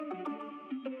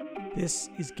This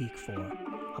is Geek 4,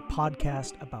 a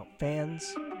podcast about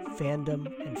fans, fandom,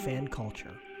 and fan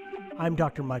culture. I'm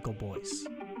Dr. Michael Boyce.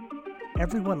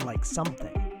 Everyone likes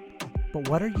something, but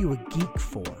what are you a geek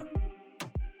for?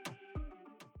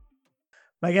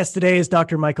 My guest today is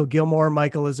Dr. Michael Gilmore.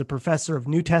 Michael is a professor of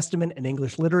New Testament and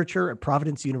English literature at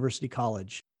Providence University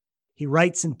College. He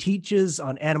writes and teaches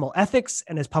on animal ethics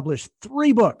and has published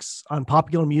 3 books on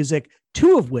popular music,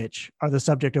 2 of which are the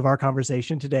subject of our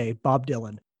conversation today, Bob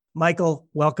Dylan. Michael,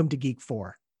 welcome to Geek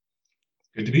 4.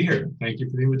 Good to be here. Thank you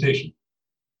for the invitation.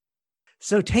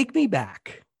 So take me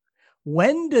back.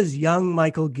 When does young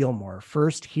Michael Gilmore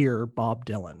first hear Bob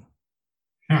Dylan?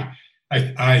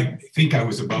 I think I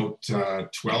was about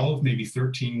 12, maybe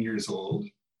 13 years old.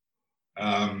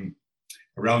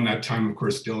 Around that time, of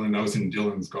course, I was in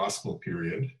Dylan's gospel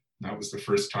period. That was the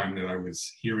first time that I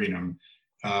was hearing him.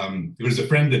 It was a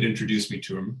friend that introduced me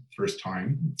to him first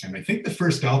time. And I think the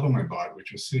first album I bought,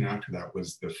 which was soon after that,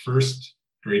 was the first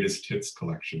Greatest Hits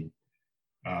collection.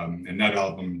 And that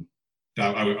album,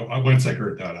 once I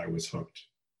heard that, I was hooked.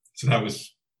 So that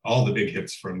was all the big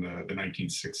hits from the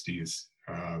 1960s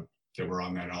that were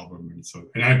on that album.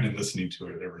 And I've been listening to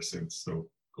it ever since. So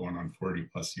going on 40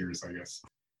 plus years, I guess.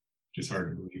 Which is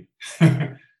hard to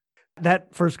believe.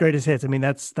 That first Greatest Hits, I mean,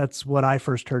 that's what I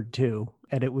first heard too.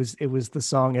 And it was the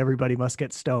song Everybody Must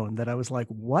Get Stoned that I was like,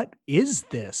 what is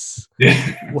this?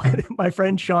 Yeah. My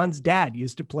friend Sean's dad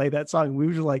used to play that song. We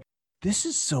were like, this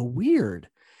is so weird.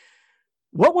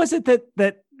 What was it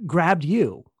that grabbed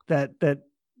you, that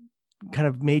kind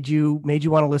of made you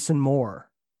want to listen more?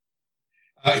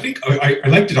 I think I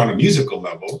liked it on a musical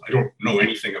level. I don't know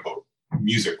anything about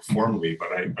music formally,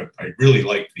 but I really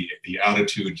liked the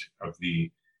attitude of the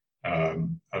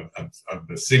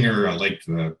singer. I liked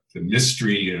the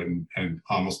mystery and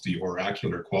almost the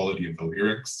oracular quality of the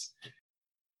lyrics.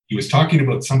 He was talking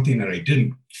about something that I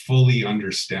didn't fully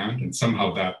understand, and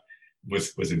somehow that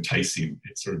was enticing.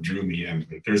 It sort of drew me in.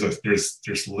 But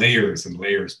there's layers and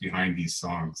layers behind these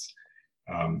songs,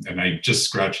 and I'm just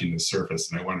scratching the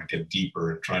surface, and I want to get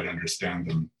deeper and try to understand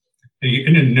them.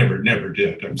 And it never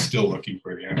did. I'm still looking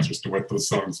for the answers to what those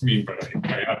songs mean, but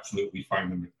I absolutely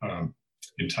find them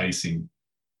enticing.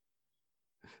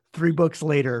 3 books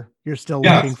later, you're still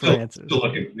looking for answers. Still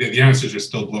looking. The answers are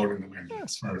still blown in the wind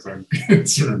as far as I'm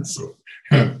concerned. So,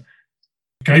 can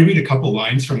I read a couple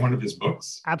lines from one of his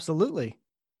books? Absolutely.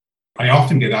 I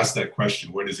often get asked that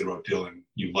question, what is it about Dylan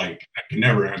you like? I can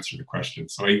never answer the question.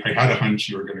 So I had a hunch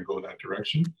you were going to go that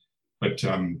direction. But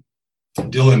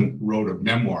Dylan wrote a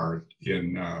memoir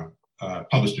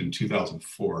published in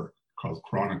 2004 called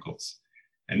Chronicles.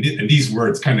 And these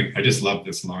words I just love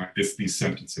this line, these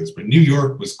sentences. But New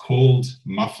York was cold,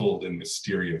 muffled, and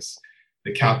mysterious,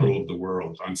 the capital of the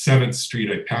world. On 7th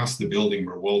Street, I passed the building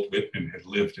where Walt Whitman had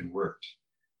lived and worked.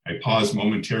 I paused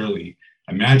momentarily,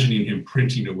 imagining him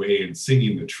printing away and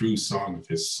singing the true song of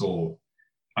his soul.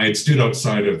 I had stood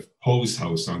outside of Poe's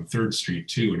house on 3rd Street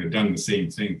too, and had done the same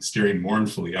thing, staring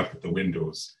mournfully up at the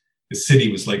windows. The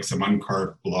city was like some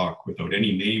uncarved block without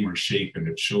any name or shape, and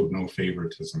it showed no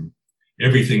favoritism.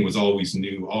 Everything was always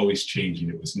new, always changing.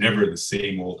 It was never the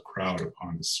same old crowd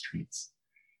upon the streets.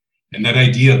 And that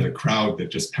idea of the crowd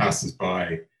that just passes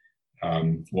by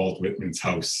Walt Whitman's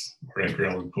house or Edgar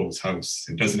Allan Poe's house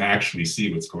and doesn't actually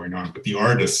see what's going on, but the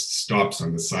artist stops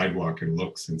on the sidewalk and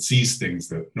looks and sees things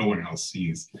that no one else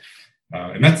sees.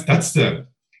 And that's the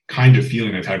kind of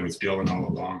feeling I've had with Dylan all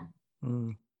along.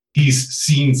 Mm. He's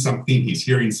seeing something, he's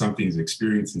hearing something, he's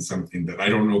experiencing something that I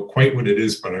don't know quite what it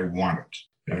is, but I want it.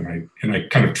 And I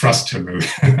kind of trust him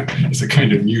as a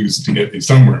kind of muse to get me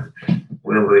somewhere,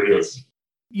 wherever it is.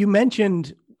 You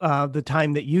mentioned the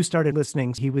time that you started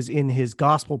listening, he was in his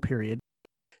gospel period.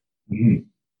 Mm-hmm.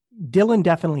 Dylan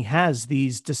definitely has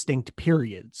these distinct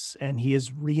periods, and he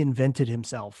has reinvented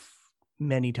himself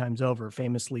many times over,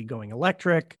 famously going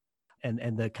electric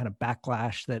and the kind of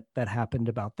backlash that happened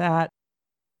about that.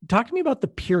 Talk to me about the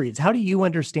periods. How do you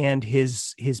understand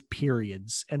his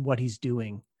periods and what he's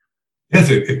doing? It's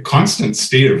a constant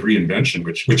state of reinvention,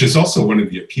 which is also one of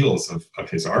the appeals of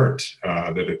his art,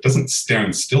 that it doesn't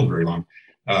stand still very long.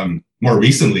 More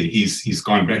recently, he's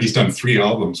gone back. He's done 3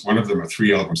 albums. One of them a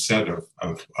 3-album set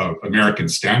of American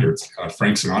standards,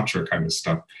 Frank Sinatra kind of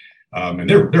stuff, and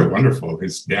they're wonderful.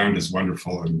 His band is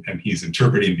wonderful, and he's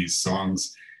interpreting these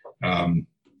songs.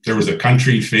 There was a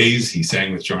country phase. He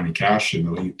sang with Johnny Cash in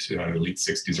the late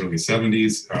 60s, early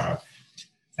 70s.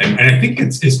 And I think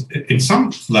it's in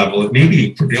some level, it may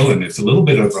be for Dylan, it's a little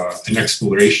bit of an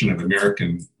exploration of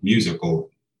American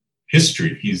musical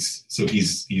history. He's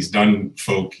done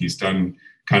folk, he's done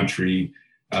country,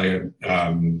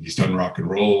 he's done rock and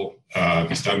roll,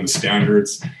 he's done the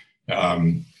standards.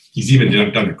 He's even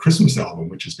done a Christmas album,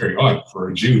 which is very odd for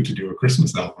a Jew to do a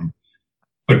Christmas album,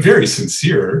 but very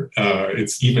sincere.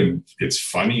 It's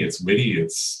funny, it's witty,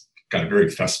 it's got a very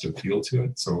festive feel to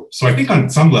it. So I think on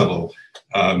some level,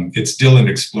 it's Dylan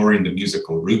exploring the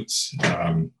musical roots,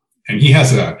 and he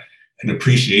has an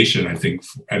appreciation, I think,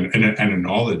 and a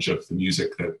knowledge of the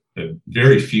music that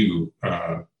very few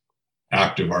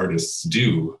active artists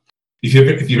do.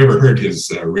 If you've ever heard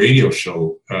his radio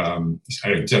show,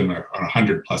 I've done on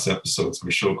 100+ episodes of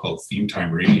a show called Theme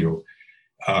Time Radio,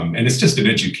 and it's just an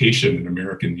education in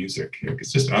American music.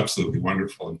 It's just absolutely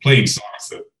wonderful, and playing songs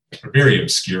that are very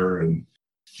obscure. And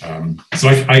so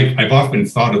I've often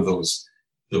thought of those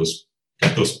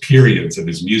periods of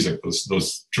his music,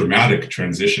 those dramatic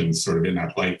transitions, sort of in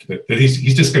that light, that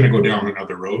he's just going to go down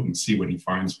another road and see what he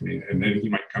finds, and then he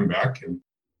might come back. And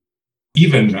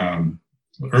even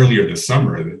earlier this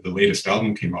summer, the latest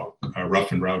album came out,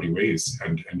 Rough and Rowdy Ways,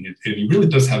 and he really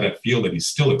does have that feel that he's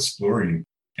still exploring.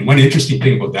 And one interesting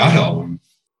thing about that album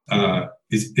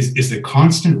is the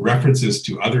constant references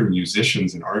to other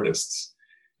musicians and artists.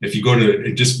 If you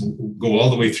go all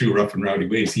the way through Rough and Rowdy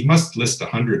Ways, he must list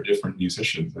 100 different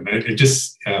musicians, and it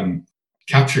just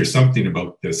captures something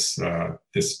about this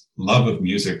love of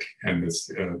music and this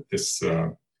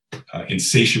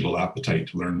insatiable appetite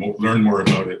to learn more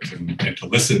about it, and to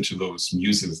listen to those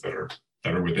muses that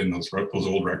are within those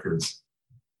old records.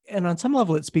 And on some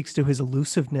level, it speaks to his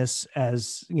elusiveness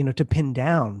as, to pin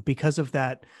down, because of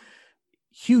that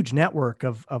huge network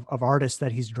of artists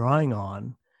that he's drawing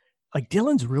on. Like,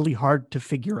 Dylan's really hard to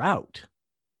figure out.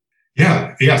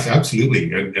 Yeah, yes,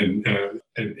 absolutely. And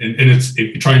it's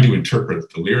trying to interpret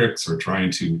the lyrics or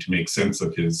trying to make sense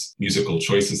of his musical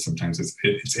choices. Sometimes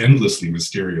it's endlessly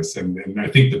mysterious. And I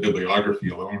think the bibliography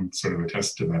alone sort of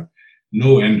attests to that.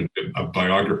 No end of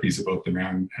biographies about the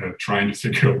man trying to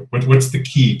figure out what's the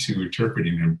key to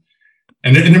interpreting him.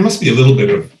 And there must be a little bit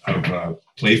of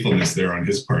playfulness there on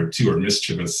his part too, or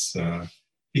mischievous.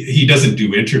 He doesn't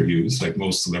do interviews like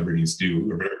most celebrities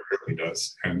do, or very rarely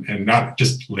does, and that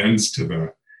just lends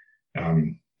to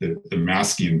the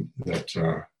masking that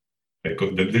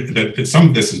some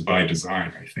of this is by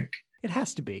design, I think. It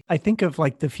has to be. I think of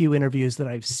like the few interviews that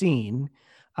I've seen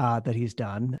that he's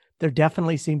done. There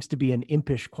definitely seems to be an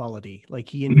impish quality. Like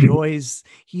he enjoys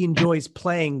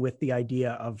playing with the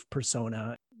idea of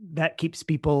persona. That keeps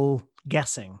people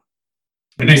guessing.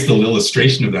 A nice little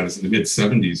illustration of that is in the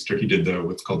mid-'70s, he did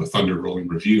what's called the Thunder Rolling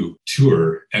Review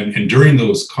tour. And during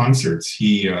those concerts,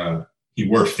 he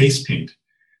wore face paint,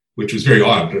 which was very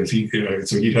odd, because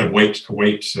so he'd have white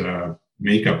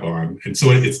makeup on. And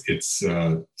so it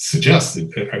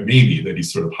suggested maybe that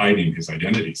he's sort of hiding his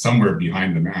identity somewhere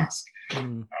behind the mask.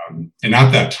 And at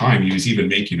that time, he was even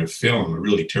making a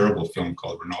really terrible film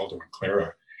called Ronaldo and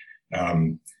Clara.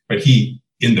 But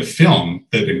in the film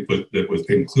that was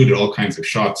included all kinds of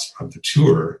shots of the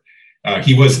tour,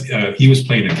 he was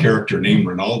playing a character named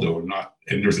Ronaldo,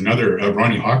 and there's another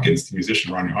Ronnie Hawkins, the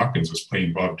musician Ronnie Hawkins, was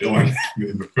playing Bob Dylan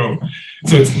in the film.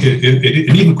 So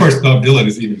and even of course Bob Dylan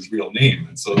is even his real name,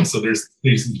 and so there's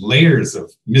these layers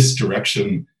of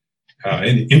misdirection,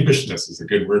 and impishness is a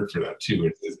good word for that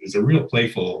too. It's a real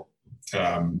playful,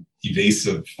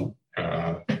 evasive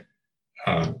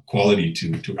quality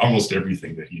to almost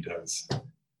everything that he does.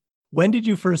 When did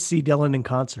you first see Dylan in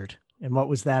concert, and what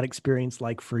was that experience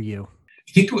like for you?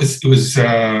 I think it was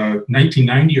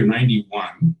 1990 or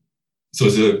 91. So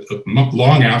it was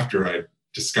long after I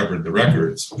discovered the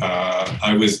records.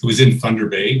 It was in Thunder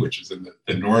Bay, which is in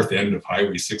the north end of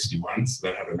Highway 61. So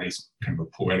that had a nice kind of a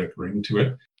poetic ring to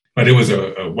it. But it was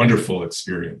a wonderful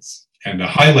experience. And the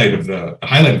highlight of the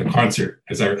concert,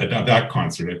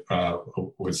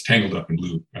 was Tangled Up in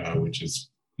Blue, which is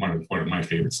one of my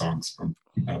favorite songs from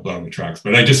Blood on the Tracks.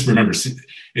 But I just remember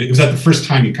it was at the first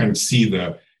time you kind of see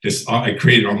I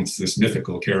created almost this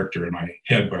mythical character in my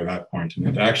head by that point,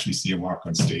 and to actually see him walk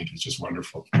on stage was just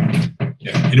wonderful.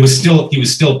 Yeah, and he was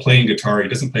still playing guitar. He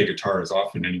doesn't play guitar as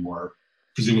often anymore,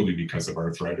 presumably because of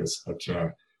arthritis. But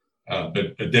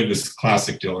did this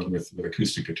classic Dylan with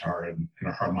acoustic guitar and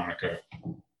a harmonica.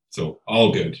 So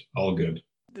all good.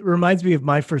 It reminds me of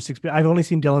my first experience. I've only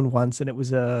seen Dylan once, and it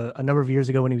was a number of years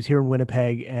ago when he was here in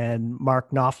Winnipeg, and Mark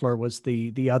Knopfler was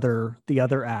the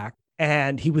other act,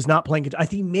 and he was not playing guitar. I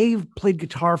think he may have played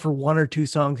guitar for one or two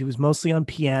songs. He was mostly on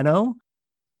piano,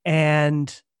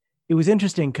 and it was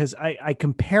interesting because I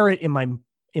compare it in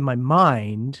my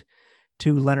mind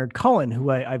to Leonard Cohen, who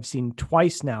I've seen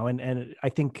twice now, and I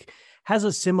think has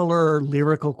a similar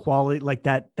lyrical quality, like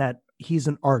that he's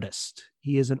an artist.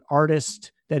 He is an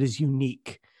artist that is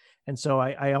unique. And so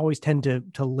I always tend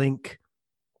to link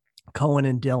Cohen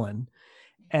and Dylan.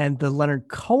 And the Leonard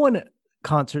Cohen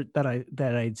concert that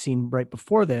I'd seen right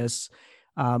before this,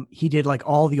 he did like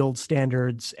all the old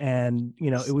standards, and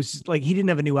it was like he didn't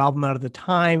have a new album out at the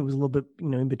time. It was a little bit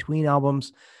in between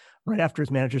albums, right after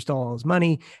his manager stole all his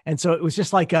money, and so it was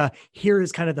just like here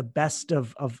is kind of the best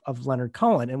of Leonard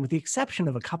Cohen, and with the exception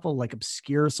of a couple like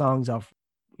obscure songs off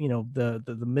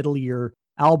the middle year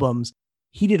albums,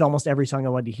 he did almost every song I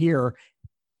wanted to hear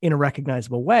in a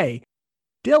recognizable way.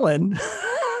 Dylan.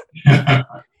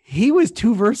 He was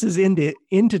 2 verses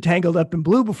into Tangled Up in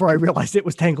Blue before I realized it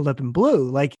was Tangled Up in Blue.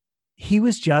 Like, he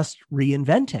was just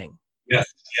reinventing. Yes.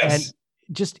 And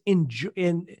just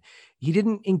he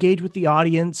didn't engage with the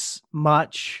audience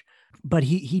much, but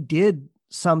he did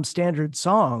some standard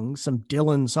songs, some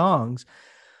Dylan songs,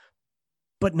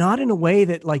 but not in a way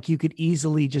that like you could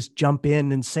easily just jump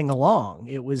in and sing along.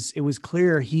 It was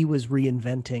clear he was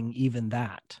reinventing even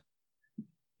that.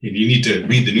 You need to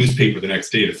read the newspaper the next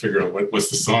day to figure out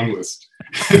what's the song list.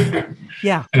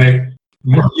 Yeah. And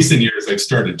more recent years, I've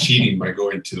started cheating by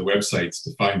going to the websites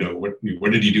to find out what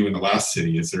did he do in the last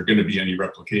city? Is there going to be any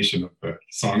replication of the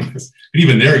song list? But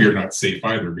even there, you're not safe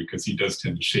either, because he does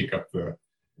tend to shake up the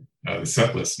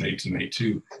set list night to night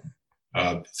too.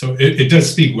 So it does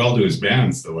speak well to his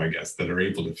bands, though, I guess, that are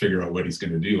able to figure out what he's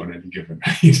going to do on any given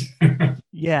night.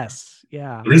 Yes.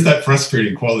 Yeah. There is that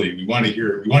frustrating quality. We want to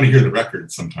hear the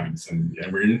record sometimes, and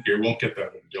you won't get that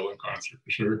at a Dylan concert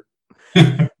for sure.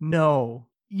 No.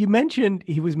 You mentioned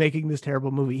he was making this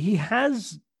terrible movie. He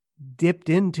has dipped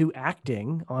into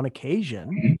acting on occasion.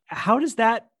 Mm-hmm. How does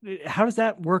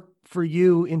that work for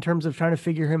you in terms of trying to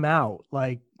figure him out?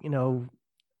 Like,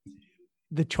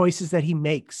 the choices that he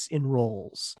makes in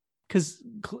roles. Because,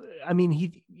 I mean,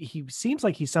 he seems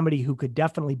like he's somebody who could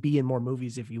definitely be in more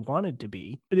movies if he wanted to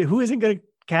be. Who isn't going to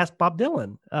cast Bob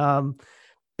Dylan?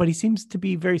 But he seems to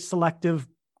be very selective,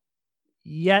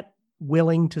 yet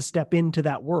willing to step into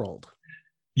that world.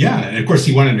 Yeah, and of course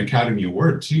he won an Academy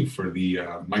Award too for the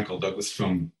Michael Douglas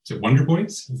film. Is it Wonder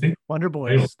Boys? I think Wonder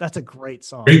Boys. That's a great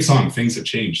song. Great song. Things Have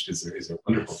Changed is a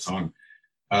wonderful song.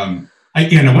 I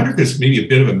wonder if there's maybe a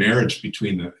bit of a marriage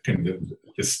between the kind of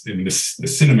the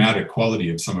cinematic quality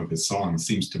of some of his songs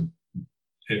seems to,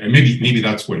 and maybe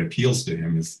that's what appeals to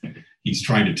him, is he's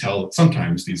trying to tell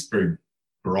sometimes these very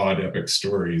broad epic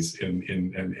stories, and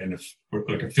if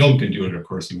like a film can do it, of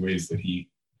course, in ways that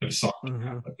a song can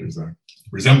have, but there's a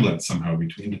resemblance somehow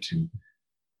between the two.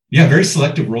 Yeah, very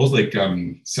selective roles, like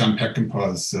Sam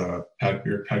Peckinpah's Pat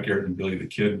Garrett and Billy the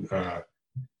Kid.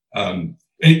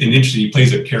 And interesting, he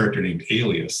plays a character named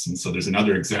Alias, and so there's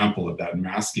another example of that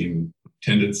masking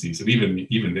tendencies. Of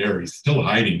even there, he's still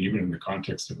hiding, even in the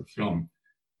context of a film.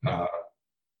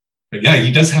 But yeah,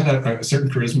 he does have a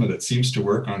certain charisma that seems to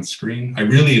work on screen. I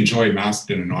really enjoy Masked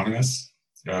and Anonymous,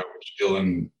 which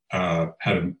Dylan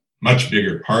had a much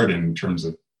bigger part in terms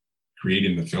of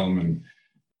creating the film and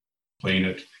playing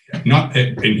it.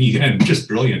 And he had just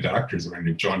brilliant actors around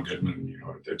him. John Goodman,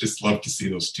 I just love to see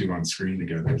those two on screen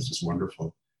together. It's just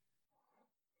wonderful.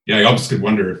 Yeah, I almost could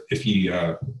wonder if he,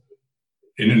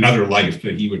 in another life,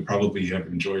 that he would probably have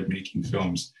enjoyed making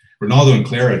films. Ronaldo and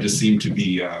Clara just seem to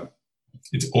be,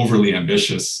 it's overly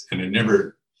ambitious, and it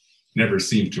never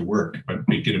seemed to work. But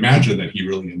you can imagine that he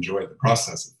really enjoyed the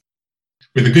process.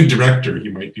 With a good director, he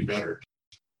might be better.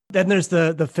 Then there's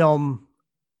the film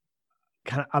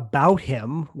kind of about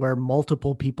him where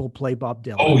multiple people play Bob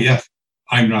Dylan. Oh yes,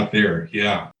 I'm Not There.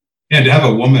 Yeah, and to have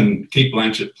a woman, Cate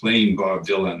Blanchett, playing Bob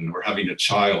Dylan, or having a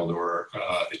child, or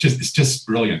it's just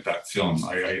brilliant, that film.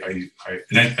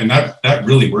 And that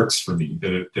really works for me.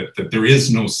 That there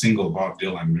is no single Bob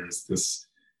Dylan. There's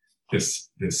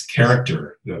this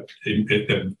character that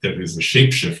is a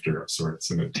shapeshifter of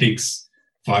sorts, and it takes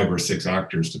 5 or 6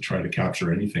 actors to try to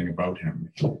capture anything about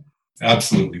him.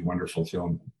 Absolutely wonderful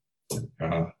film.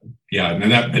 Yeah,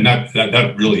 and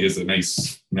that really is a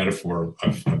nice metaphor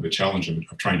of the challenge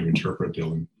of trying to interpret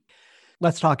Dylan.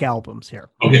 Let's talk albums here.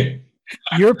 Okay.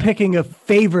 You're picking a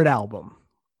favorite album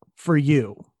for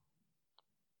you.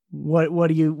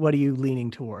 What are you leaning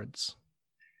towards?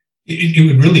 It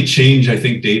would really change, I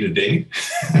think, day to day.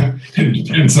 And it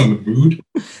depends on the mood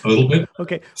a little bit.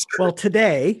 Okay. Well,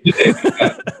 today.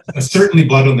 Certainly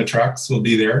Blood on the Tracks will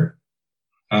be there.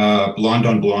 Blonde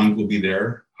on Blonde will be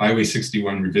there. Highway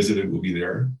 61 Revisited will be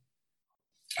there.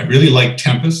 I really like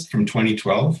Tempest from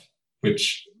 2012,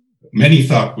 which many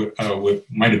thought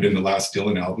might have been the last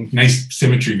Dylan album. Nice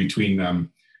symmetry between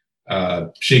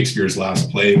Shakespeare's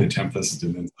last play, The Tempest,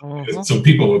 and then so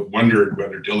people have wondered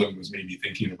whether Dylan was maybe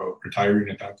thinking about retiring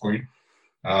at that point.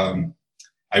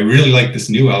 I really like this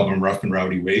new album, Rough and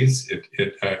Rowdy Ways.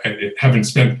 I haven't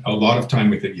spent a lot of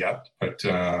time with it yet, but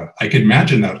I could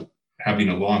imagine that having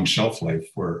a long shelf life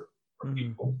for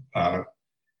people. Hard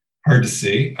to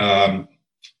say. I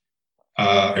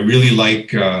really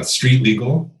like Street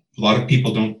Legal. A lot of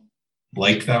people don't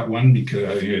like that one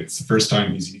because it's the first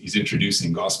time he's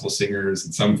introducing gospel singers,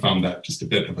 and some found that just a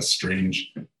bit of a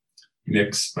strange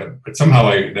mix. But somehow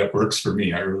that works for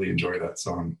me. I really enjoy that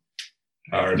song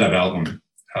or that album.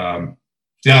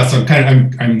 Yeah, so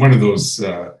I'm one of those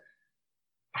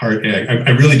hard.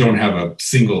 I really don't have a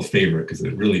single favorite because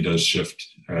it really does shift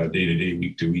day to day,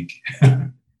 week to week.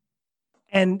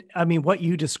 And I mean, what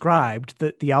you described,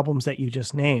 the albums that you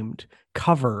just named,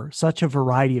 cover such a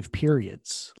variety of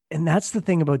periods. And that's the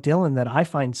thing about Dylan that I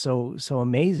find so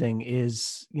amazing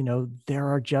is, there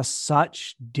are just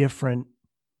such different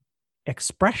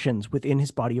expressions within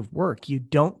his body of work. You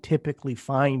don't typically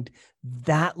find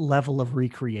that level of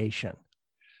recreation.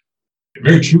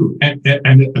 Very true. And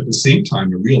at the same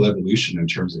time, a real evolution in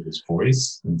terms of his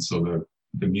voice. And so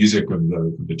the music of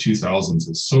the 2000s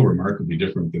is so remarkably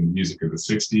different than the music of the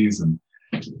 60s. And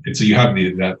so you have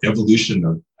that evolution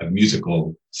of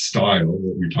musical style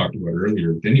that we talked about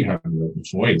earlier. Then you have the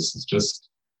voice. It's just,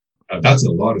 that's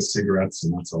a lot of cigarettes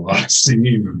and that's a lot of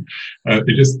singing. And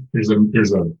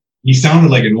he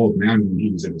sounded like an old man when he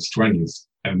was in his 20s.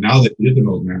 And now that he is an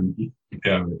old man,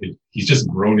 he's just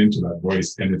grown into that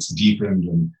voice, and it's deepened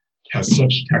and has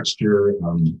such texture.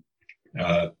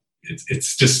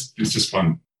 It's just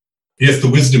fun. Yes, the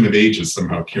wisdom of age is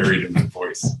somehow carried in that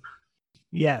voice.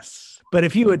 Yes. But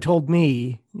if you had told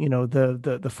me,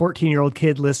 the 14-year-old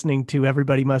kid listening to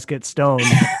Everybody Must Get Stoned,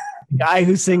 the guy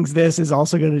who sings this is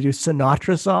also going to do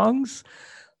Sinatra songs,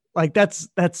 like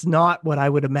that's not what I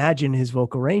would imagine his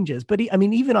vocal range is. But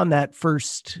even on that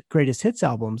first Greatest Hits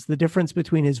albums, the difference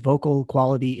between his vocal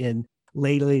quality in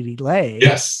Lay Lady Lay,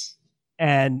 yes,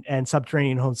 and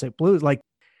Subterranean Homesick Blues, like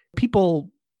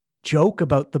people joke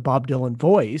about the Bob Dylan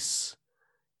voice.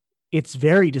 It's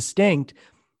very distinct,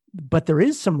 but there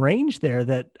is some range there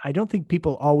that I don't think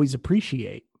people always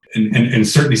appreciate. And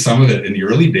certainly some of it in the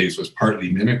early days was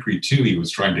partly mimicry too. He was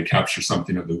trying to capture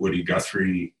something of the Woody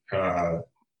Guthrie,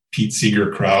 Pete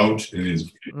Seeger crowd in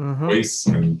his voice.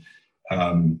 And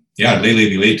Lay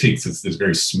Lady Lay takes this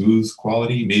very smooth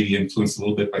quality, maybe influenced a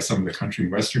little bit by some of the country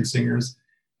and western singers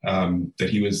that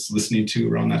he was listening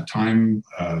to around that time.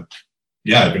 But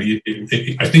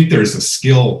I think there's a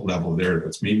skill level there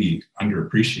that's maybe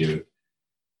underappreciated.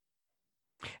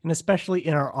 And especially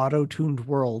in our auto-tuned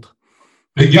world.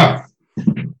 Yeah.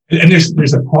 And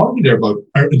there's a quality there about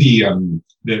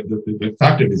the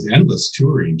fact of his endless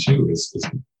touring too is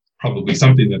probably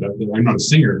something that I'm not a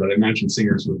singer, but I imagine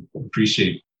singers would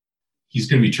appreciate. He's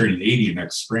going to be turning 80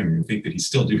 next spring. I think that he's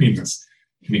still doing this.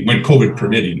 I mean, when COVID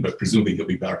permitting, but presumably he'll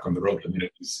be back on the road. I mean,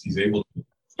 he's able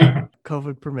to.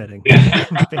 COVID permitting.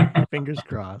 Fingers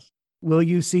crossed. Will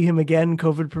you see him again,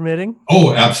 COVID permitting?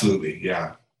 Oh, absolutely.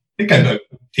 Yeah. I think I've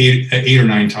 8 or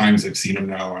 9 times I've seen him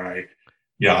now. And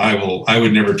I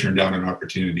would never turn down an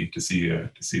opportunity to see a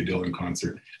Dylan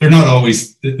concert. They're not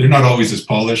always as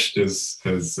polished as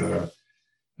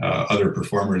other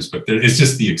performers, but it's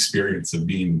just the experience of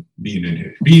being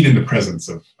in the presence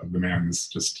of the man is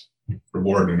just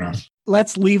reward enough.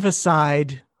 Let's leave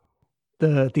aside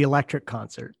the electric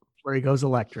concert where he goes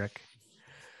electric.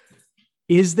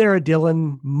 Is there a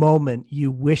Dylan moment you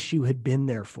wish you had been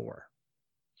there for?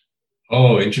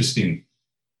 Oh, interesting.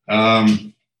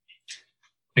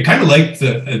 I kind of liked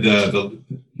the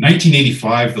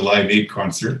 1985, the Live Aid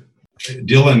concert.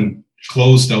 Dylan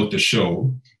closed out the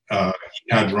show. He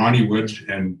had Ronnie Wood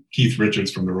and Keith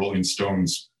Richards from the Rolling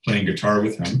Stones playing guitar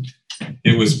with him.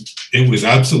 It was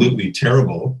absolutely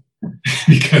terrible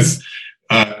because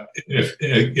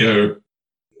if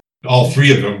all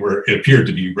three of them appeared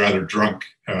to be rather drunk.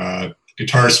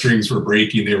 Guitar strings were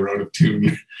breaking; they were out of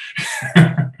tune.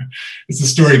 As the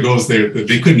story goes,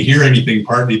 they couldn't hear anything,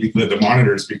 partly because of the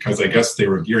monitors, because I guess they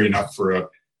were gearing up for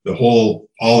all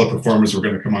the performers were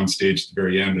going to come on stage at the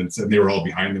very end, and they were all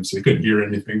behind them, so they couldn't hear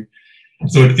anything.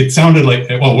 So it sounded like,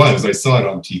 well, it was. I saw it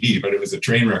on TV, but it was a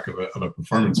train wreck of a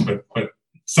performance. But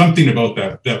something about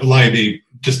that Live Aid,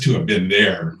 just to have been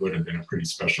there, would have been a pretty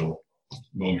special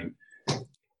moment.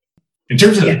 In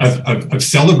terms of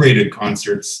celebrated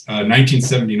concerts,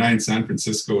 1979 San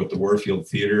Francisco at the Warfield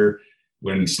Theater,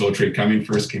 when Slow Trade Coming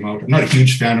first came out. I'm not a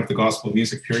huge fan of the gospel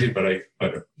music period,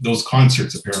 but those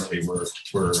concerts apparently were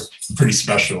pretty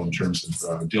special in terms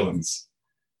of Dylan's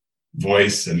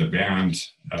voice and the band.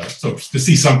 So to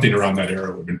see something around that era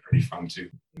would have been pretty fun too.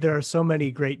 There are so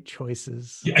many great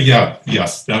choices.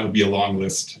 Yes, that would be a long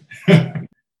list.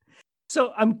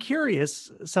 So I'm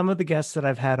curious, some of the guests that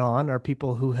I've had on are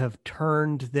people who have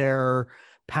turned their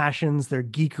passions, their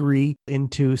geekery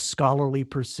into scholarly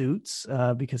pursuits,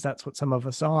 because that's what some of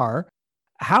us are.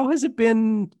 How has it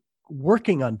been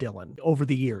working on Dylan over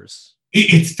the years?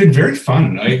 It's been very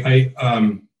fun.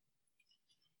 When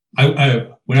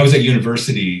I was at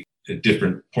university at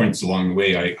different points along the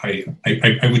way,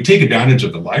 I would take advantage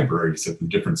of the libraries at the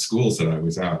different schools that I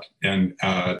was at, and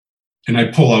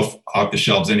I'd pull off the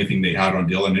shelves anything they had on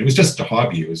Dylan. It was just a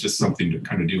hobby. It was just something to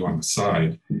kind of do on the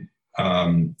side.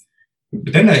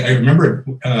 But then I remember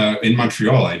in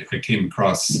Montreal, I came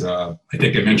across, I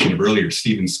think I mentioned it earlier,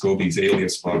 Stephen Scobie's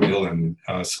alias Bob Dylan.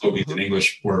 Scobie's an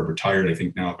English, or retired I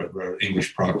think now, but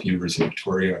English prof, University of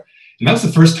Victoria. And that was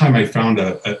the first time I found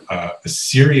a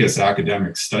serious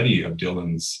academic study of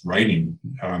Dylan's writing.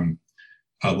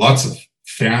 Lots of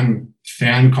fan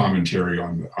commentary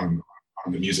on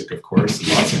the music, of course, and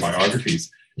lots of biographies.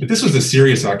 But this was a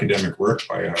serious academic work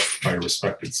by a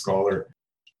respected scholar.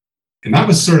 And that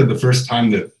was sort of the first time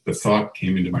that the thought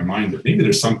came into my mind that maybe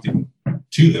there's something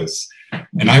to this.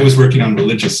 And I was working on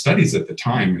religious studies at the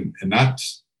time, and that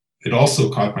it also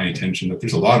caught my attention that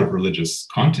there's a lot of religious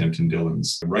content in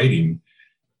Dylan's writing,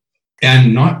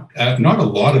 and not a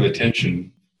lot of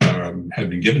attention had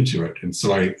been given to it. And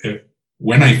so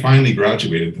when I finally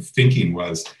graduated, the thinking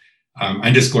was,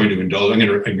 I'm just going to indulge. I'm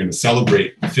going to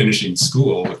celebrate finishing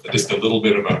school with just a little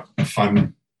bit of a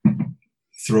fun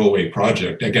throwaway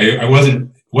project. Like I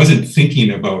wasn't thinking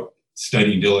about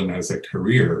studying Dylan as a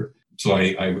career. So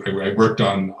I worked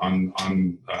on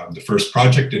the first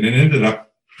project, and it ended up.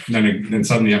 Then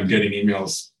suddenly I'm getting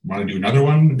emails. Want to do another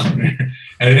one?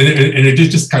 and it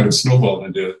just kind of snowballed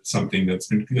into something that's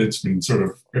been sort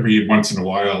of every once in a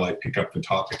while I pick up the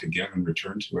topic again and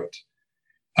return to it.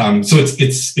 So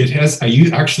it has. I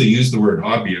actually used the word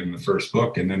hobby in the first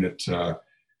book, and then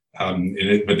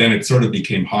but then it sort of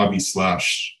became hobby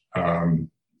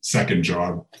 / second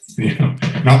job.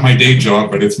 Not my day job,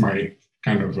 but it's my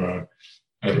kind of I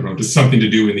don't know, just something to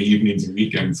do in the evenings and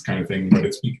weekends kind of thing. But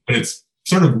it's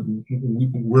sort of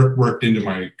worked into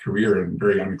my career in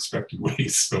very unexpected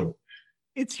ways. So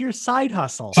it's your side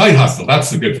hustle. Side hustle.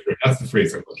 That's the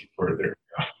phrase I'm looking for there.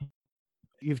 Yeah.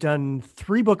 You've done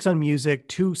 3 books on music,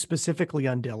 2 specifically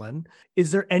on Dylan.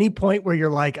 Is there any point where you're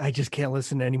like, I just can't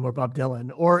listen to any more Bob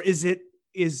Dylan? Or is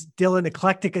Dylan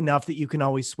eclectic enough that you can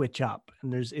always switch up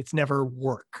and it's never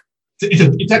work?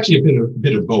 It's actually a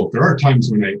bit of both. There are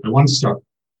times when I want to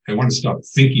stop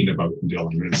thinking about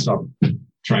Dylan and stop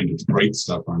trying to write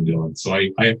stuff on Dylan. So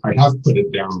I have put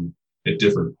it down at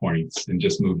different points and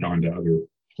just moved on to other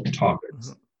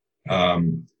topics.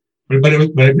 But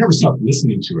I've never stopped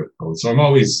listening to it though. So I've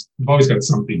always got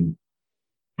something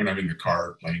when I'm in the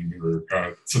car playing.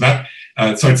 So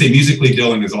I'd say musically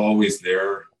Dylan is always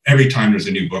there. Every time there's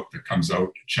a new book that comes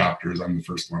out, chapters, I'm the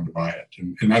first one to buy it,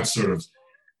 and that sort of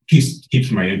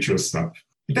keeps my interest up.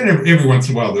 But then every once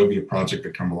in a while there'll be a project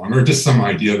that come along, or just some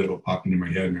idea that'll pop into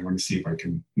my head, and I want to see if I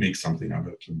can make something of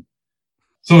it. And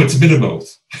so it's a bit of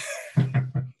both.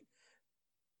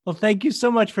 Well, thank you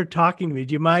so much for talking to me.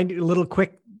 Do you mind a little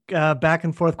quick back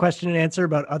and forth question and answer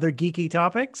about other geeky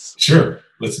topics? Sure,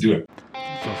 let's do it.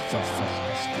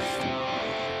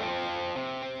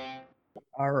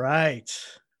 All right.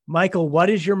 Michael, what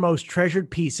is your most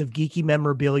treasured piece of geeky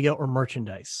memorabilia or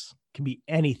merchandise? It can be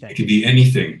anything. It can be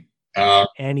anything.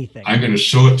 Anything. I'm going to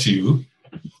show it to you.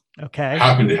 Okay. I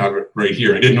happen to have it right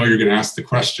here. I didn't know you were going to ask the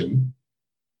question,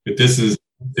 but this is,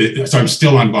 so I'm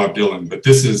still on Bob Dylan, but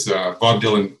this is, Bob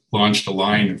Dylan launched a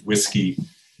line of whiskey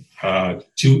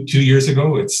 2 years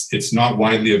ago. It's not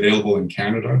widely available in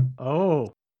Canada.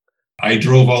 Oh. I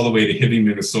drove all the way to Hibbing,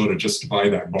 Minnesota just to buy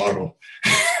that bottle.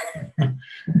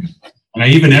 And I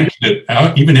even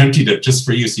emptied it just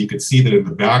for you so you could see that in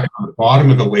the back, on the bottom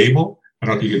of the label. I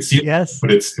don't know if you can see it, yes,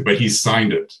 but he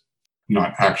signed it.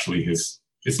 Not actually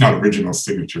it's not original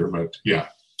signature, but yeah.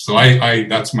 So I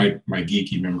that's my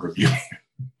geeky memorabilia.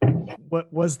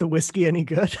 What was the whiskey any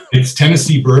good? It's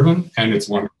Tennessee bourbon and it's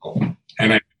wonderful.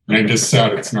 And I'm just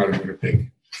sad it's not in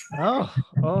Winnipeg.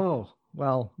 Oh,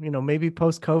 well, maybe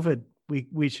post-COVID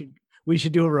we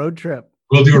should do a road trip.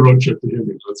 We'll do a road trip to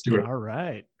Hibbing. Let's do it. All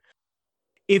right.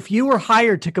 If you were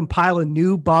hired to compile a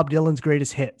new Bob Dylan's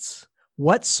greatest hits,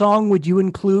 what song would you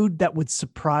include that would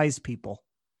surprise people?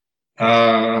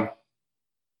 Girl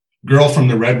from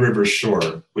the Red River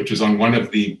Shore, which was on one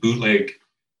of the bootleg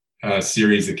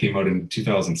series that came out in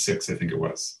 2006, I think it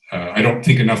was. I don't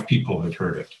think enough people have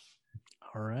heard it.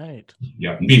 All right.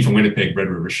 Yeah, and being from Winnipeg, Red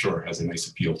River Shore has a nice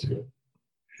appeal to it.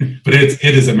 But it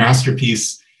is a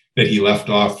masterpiece that he left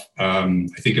off. I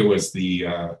think it was the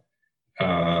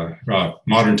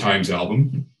Modern Times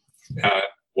album.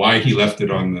 Why he left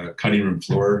it on the cutting room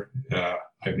floor,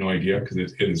 I have no idea, because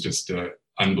it is just an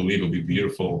unbelievably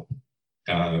beautiful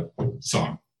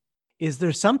song. Is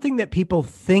there something that people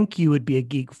think you would be a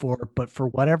geek for, but for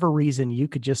whatever reason, you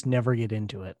could just never get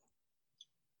into it?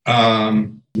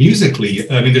 Musically,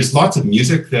 I mean, there's lots of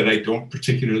music that I don't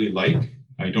particularly like.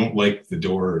 I don't like the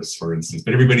Doors, for instance,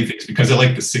 but everybody thinks because I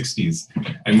like the 60s,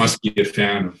 I must be a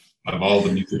fan of all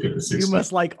the music of the 60s. You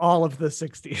must like all of the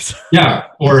 60s. Yeah,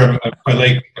 or if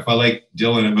I like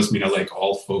Dylan, it must mean I like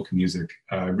all folk music.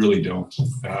 I really don't.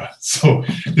 So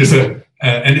there's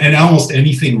and almost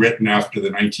anything written after the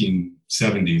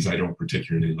 1970s, I don't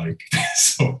particularly like.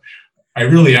 So I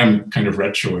really am kind of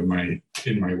retro in my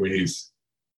ways.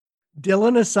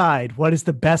 Dylan aside, what is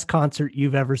the best concert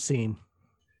you've ever seen?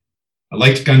 I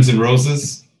liked Guns N'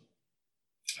 Roses.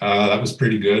 That was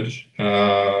pretty good.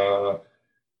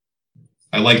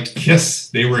 I liked Kiss.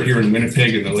 They were here in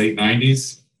Winnipeg in the late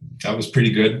 90s. That was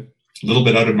pretty good. A little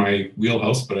bit out of my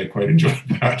wheelhouse, but I quite enjoyed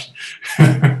that.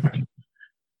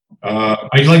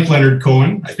 I liked Leonard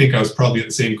Cohen. I think I was probably at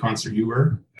the same concert you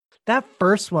were. That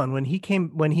first one, when he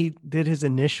did his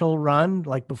initial run,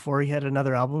 like before he had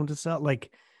another album to sell,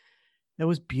 like that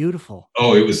was beautiful.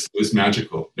 Oh, it was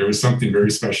magical. There was something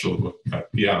very special about that.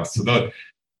 Yeah. So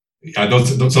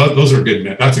those are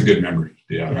good. That's a good memory.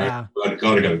 Yeah. I'm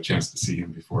glad I got a chance to see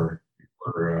him before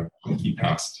he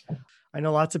passed. I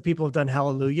know lots of people have done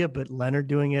Hallelujah, but Leonard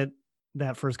doing it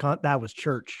that first that was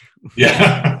church.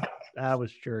 Yeah. That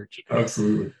was church.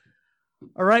 Absolutely.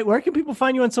 All right. Where can people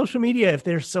find you on social media if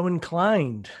they're so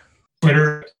inclined?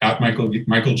 Twitter at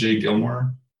Michael J.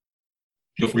 Gilmore.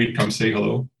 Feel free to come say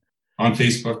hello. On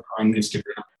Facebook, on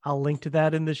Instagram. I'll link to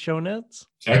that in the show notes.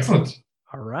 Excellent.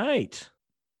 All right.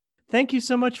 Thank you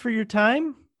so much for your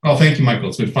time. Well, thank you, Michael.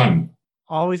 It's been fun.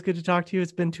 Always good to talk to you.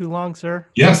 It's been too long, sir.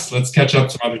 Yes, let's catch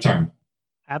up some other time.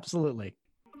 Absolutely.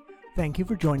 Thank you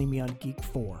for joining me on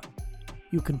Geek4.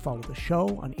 You can follow the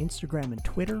show on Instagram and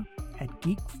Twitter at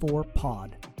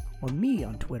Geek4Pod, or me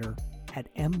on Twitter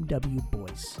at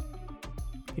MWBoyce.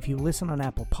 If you listen on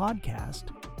Apple Podcast,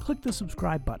 click the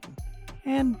subscribe button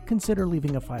and consider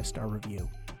leaving a 5-star review.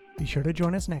 Be sure to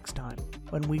join us next time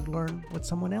when we learn what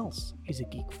someone else is a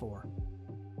geek for.